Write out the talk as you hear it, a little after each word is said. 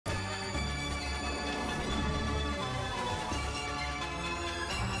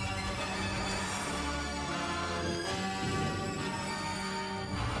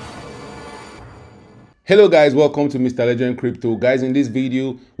Hello guys, welcome to Mr. Legend Crypto. Guys, in this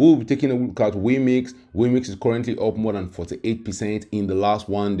video, we'll be taking a look at WEMIX. WEMIX is currently up more than 48% in the last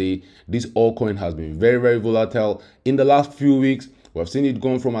one day. This altcoin has been very volatile. In the last few weeks, we have seen it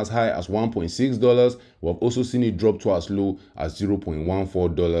gone from as high as $1.6. We have also seen it drop to as low as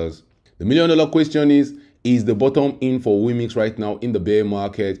 $0.14. The million-dollar question is the bottom in for WEMIX right now in the bear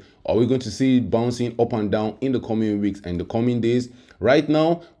market? Are we going to see it bouncing up and down in the coming weeks and the coming days? Right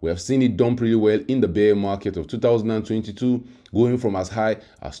now, we have seen it dump really well in the bear market of 2022, going from as high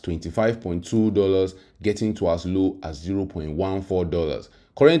as $25.2, getting to as low as $0.14.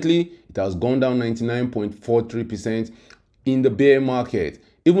 Currently, it has gone down 99.43% in the bear market.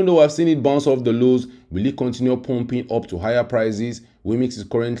 Even though I've seen it bounce off the lows, will it continue pumping up to higher prices? WEMIX is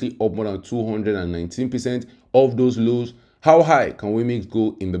currently up more than 219% of those lows. How high can WEMIX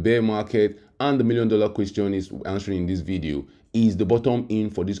go in the bear market? And the million-dollar question is answering in this video. Is the bottom in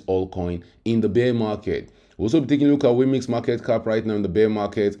for this altcoin in the bear market? We'll also be taking a look at WEMIX market cap right now in the bear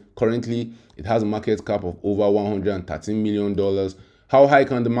market. Currently, it has a market cap of over $113 million. How high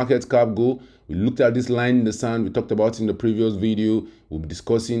can the market cap go? We looked at this line in the sand. We talked about it in the previous video. We'll be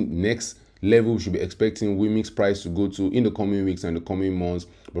discussing next level we should be expecting WEMIX price to go to in the coming weeks and the coming months.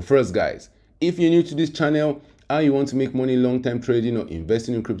 But first, guys, if you're new to this channel and you want to make money long-term trading or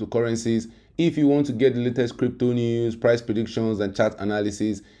investing in cryptocurrencies, if you want to get the latest crypto news, price predictions, and chart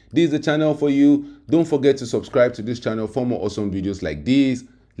analysis, this is the channel for you. Don't forget to subscribe to this channel for more awesome videos like this.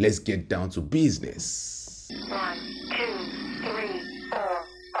 Let's get down to business. 1, 2, 3, 4, 5.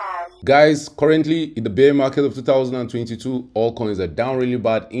 Guys, currently in the bear market of 2022, altcoins are down really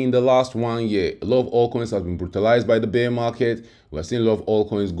bad in the last 1 year. A lot of altcoins have been brutalized by the bear market. We are seeing a lot of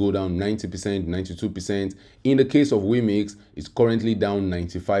altcoins go down 90%, 92%. In the case of WEMIX, it's currently down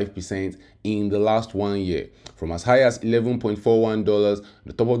 95% in the last 1 year. From as high as $11.41,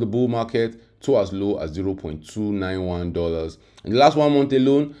 the top of the bull market, to as low as $0.291. In the last 1 month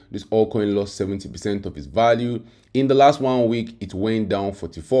alone, this altcoin lost 70% of its value. In the last 1 week, it went down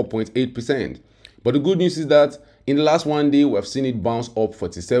 44.8%. But the good news is that in the last 1 day, we have seen it bounce up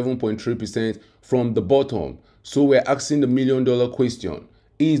 47.3% from the bottom. So we're asking the million-dollar question.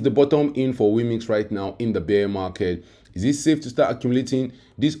 Is the bottom in for WEMIX right now in the bear market? Is it safe to start accumulating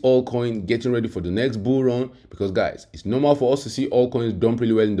this altcoin, getting ready for the next bull run? Because guys, it's normal for us to see altcoins dump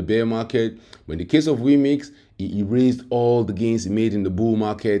really well in the bear market. But in the case of WEMIX, it erased all the gains it made in the bull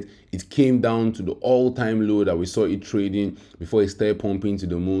market. It came down to the all-time low that we saw it trading before it started pumping to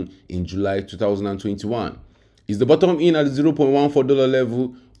the moon in July 2021. Is the bottom in at the $0.14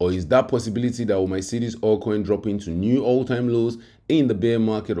 level, or is that possibility that we might see this altcoin dropping to new all-time lows in the bear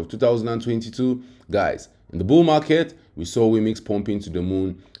market of 2022? Guys, in the bull market, we saw WEMIX pumping to the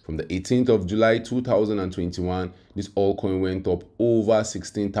moon. From the 18th of July 2021, this altcoin went up over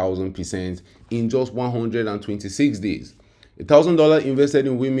 16,000% in just 126 days. $1,000 invested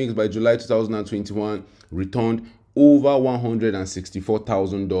in WEMIX by July 2021 returned over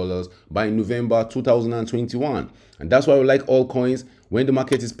 $164,000 by November 2021. And that's why we like altcoins. When the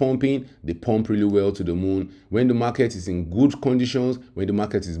market is pumping, they pump really well to the moon. When the market is in good conditions, when the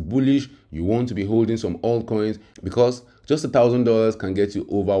market is bullish, you want to be holding some altcoins because just $1,000 can get you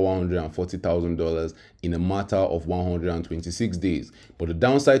over $140,000 in a matter of 126 days. But the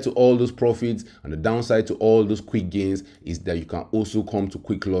downside to all those profits and the downside to all those quick gains is that you can also come to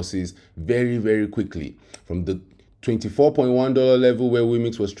quick losses very quickly. From the $24.1 level where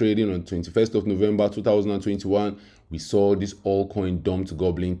WEMIX was trading on 21st of November 2021, we saw this altcoin dump to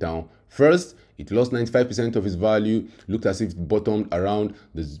gobbling down. First, it lost 95% of its value, looked as if it bottomed around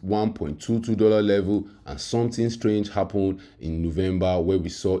the $1.22 level, and something strange happened in November where we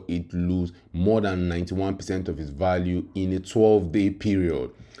saw it lose more than 91% of its value in a 12-day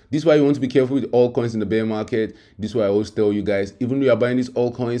period. This is why you want to be careful with altcoins in the bear market. This is why I always tell you guys, even though you are buying these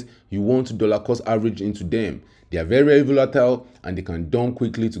altcoins, you want to dollar cost average into them. They are very volatile and they can dump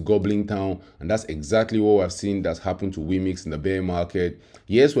quickly to gobbling down, and that's exactly what we've seen that's happened to WEMIX in the bear market.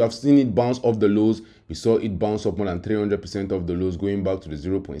 Yes, we have seen it bounce off the lows. We saw it bounce up more than 300% of the lows, going back to the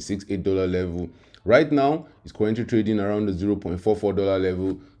 $0.68 level. Right now, it's currently trading around the $0.44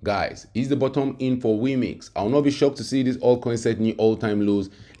 level. Guys, is the bottom in for WEMIX? I will not be shocked to see this altcoin set new all-time lows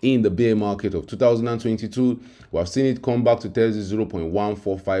in the bear market of 2022. We have seen it come back to test the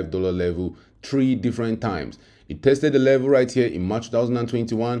 $0.145 level 3 different times. It tested the level right here in March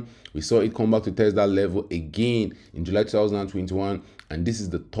 2021. We saw it come back to test that level again in July 2021. And this is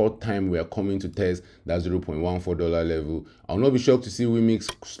the 3rd time we are coming to test that $0.14 level. I'll not be shocked to see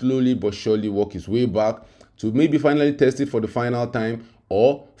WEMIX slowly but surely work its way back to maybe finally test it for the final time,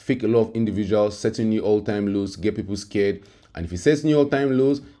 or fake a lot of individuals setting new all-time lows, get people scared, And if it sets new all-time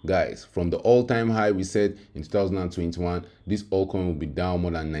lows, guys, from the all-time high we set in 2021, this altcoin will be down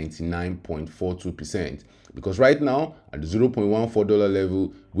more than 99.42%. Because right now, at the $0.14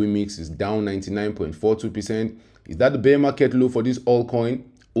 level, WEMIX is down 99.42%. Is that the bear market low for this altcoin?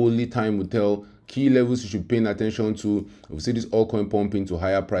 Only time will tell. Key levels you should pay attention to. We see this altcoin pumping to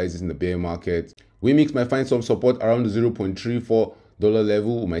higher prices in the bear market. WEMIX might find some support around the $0.34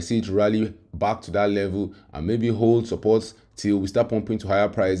 level. We might see it rally back to that level and maybe hold supports till we start pumping to higher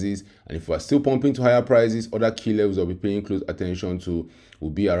prices. And if we're still pumping to higher prices, other key levels I'll be paying close attention to will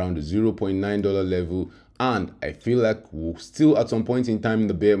be around the $0.9 level. And I feel like we'll still at some point in time in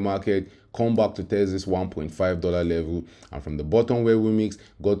the bear market come back to test this $1.5 level, and from the bottom where WEMIX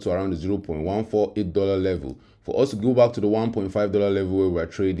got to around the $0.148 level, for us to go back to the $1.5 level where we're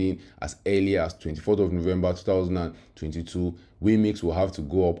trading as early as 24th of November 2022, WEMIX will have to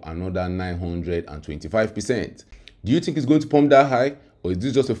go up another 925%. Do you think it's going to pump that high, or is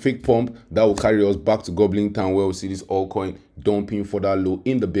this just a fake pump that will carry us back to Goblin Town where we'll see this altcoin dumping further low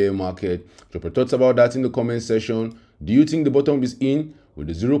in the bear market? Drop your thoughts about that in the comment section. Do you think the bottom is in? Will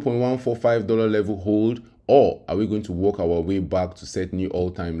the $0.145 level hold, or are we going to work our way back to set new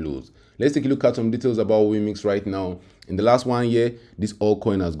all-time lows? Let's take a look at some details about WEMIX right now. In the last 1 year, this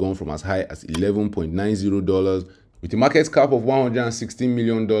altcoin has gone from as high as $11.90 with a market cap of $116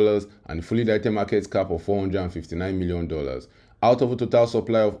 million and a fully diluted market cap of $459 million. Out of a total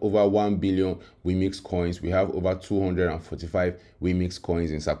supply of over 1 billion WEMIX coins, we have over 245 WEMIX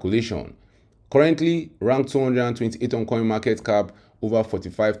coins in circulation. Currently ranked 228 on CoinMarketCap, over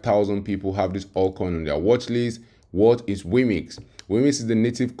 45,000 people have this altcoin on their watch list. What is WEMIX? WEMIX is the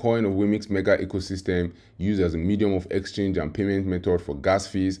native coin of WEMIX mega ecosystem, used as a medium of exchange and payment method for gas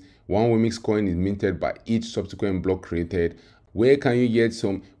fees. One WEMIX coin is minted by each subsequent block created. Where can you get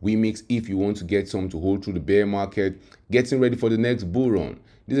some WEMIX if you want to get some to hold through the bear market, getting ready for the next bull run?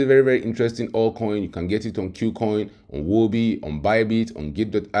 This is a very, very interesting altcoin. You can get it on KuCoin, on Wobi, on Bybit, on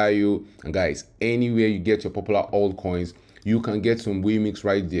Gate.io, and guys, anywhere you get your popular altcoins, you can get some WEMIX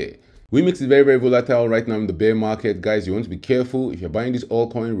right there. WEMIX is very, very volatile right now in the bear market. Guys, you want to be careful. If you're buying this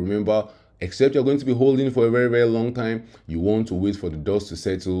altcoin, remember, except you're going to be holding for a very, very long time, you want to wait for the dust to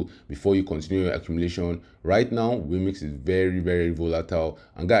settle before you continue your accumulation. Right now, WEMIX is very, very volatile.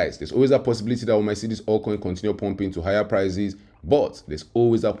 And guys, there's always a possibility that we might see this altcoin continue pumping to higher prices, but there's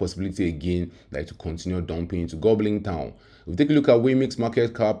always a possibility again that it will continue dumping into Goblin Town. If we take a look at WEMIX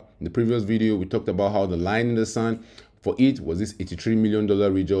market cap, in the previous video, we talked about how the line in the sand for it was this $83 million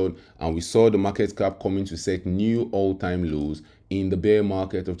region, and we saw the market cap coming to set new all-time lows in the bear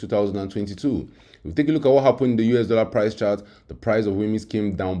market of 2022. If we take a look at what happened in the US dollar price chart, the price of WEMIX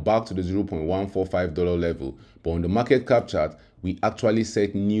came down back to the $0.145 level. But on the market cap chart, we actually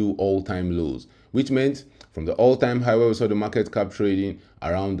set new all-time lows, which meant from the all-time high where we saw the market cap trading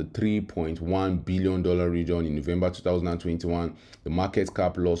around the $3.1 billion region in November 2021, the market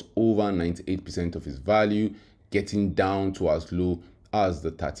cap lost over 98% of its value, getting down to as low as the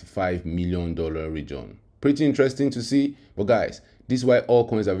 $35 million region. Pretty interesting to see, but guys, this is why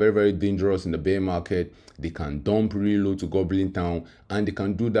altcoins are very, very dangerous in the bear market. They can dump really low to Goblin Town, and they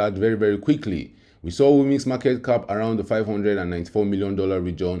can do that very, very quickly. We saw WEMIX market cap around the $594 million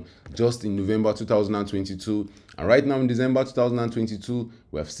region just in November 2022, and right now in December 2022,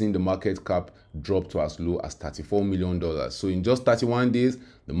 we have seen the market cap drop to as low as $34 million. So in just 31 days,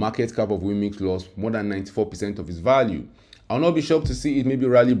 the market cap of WEMIX lost more than 94% of its value. I'll not be shocked to see it maybe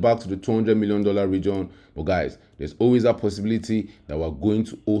rally back to the $200 million region, but guys, there's always a possibility that we're going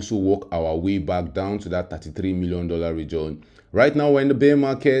to also work our way back down to that $33 million region. Right now, we're in the bear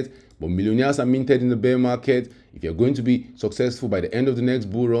market, but millionaires are minted in the bear market. If you're going to be successful by the end of the next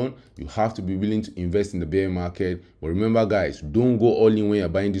bull run, you have to be willing to invest in the bear market. But remember, guys, don't go all in when you're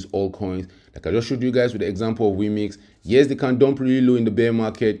buying these altcoins. Like I just showed you guys with the example of WEMIX. Yes, they can dump really low in the bear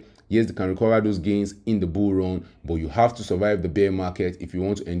market. Yes, they can recover those gains in the bull run, but you have to survive the bear market if you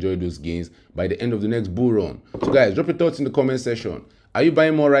want to enjoy those gains by the end of the next bull run. So guys, drop your thoughts in the comment section. Are you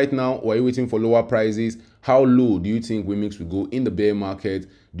buying more right now, or are you waiting for lower prices? How low do you think WEMIX will go in the bear market?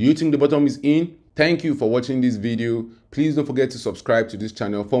 Do you think the bottom is in? Thank you for watching this video. Please don't forget to subscribe to this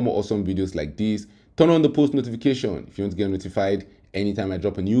channel for more awesome videos like this. Turn on the post notification if you want to get notified anytime I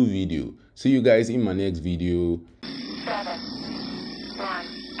drop a new video. See you guys in my next video. 7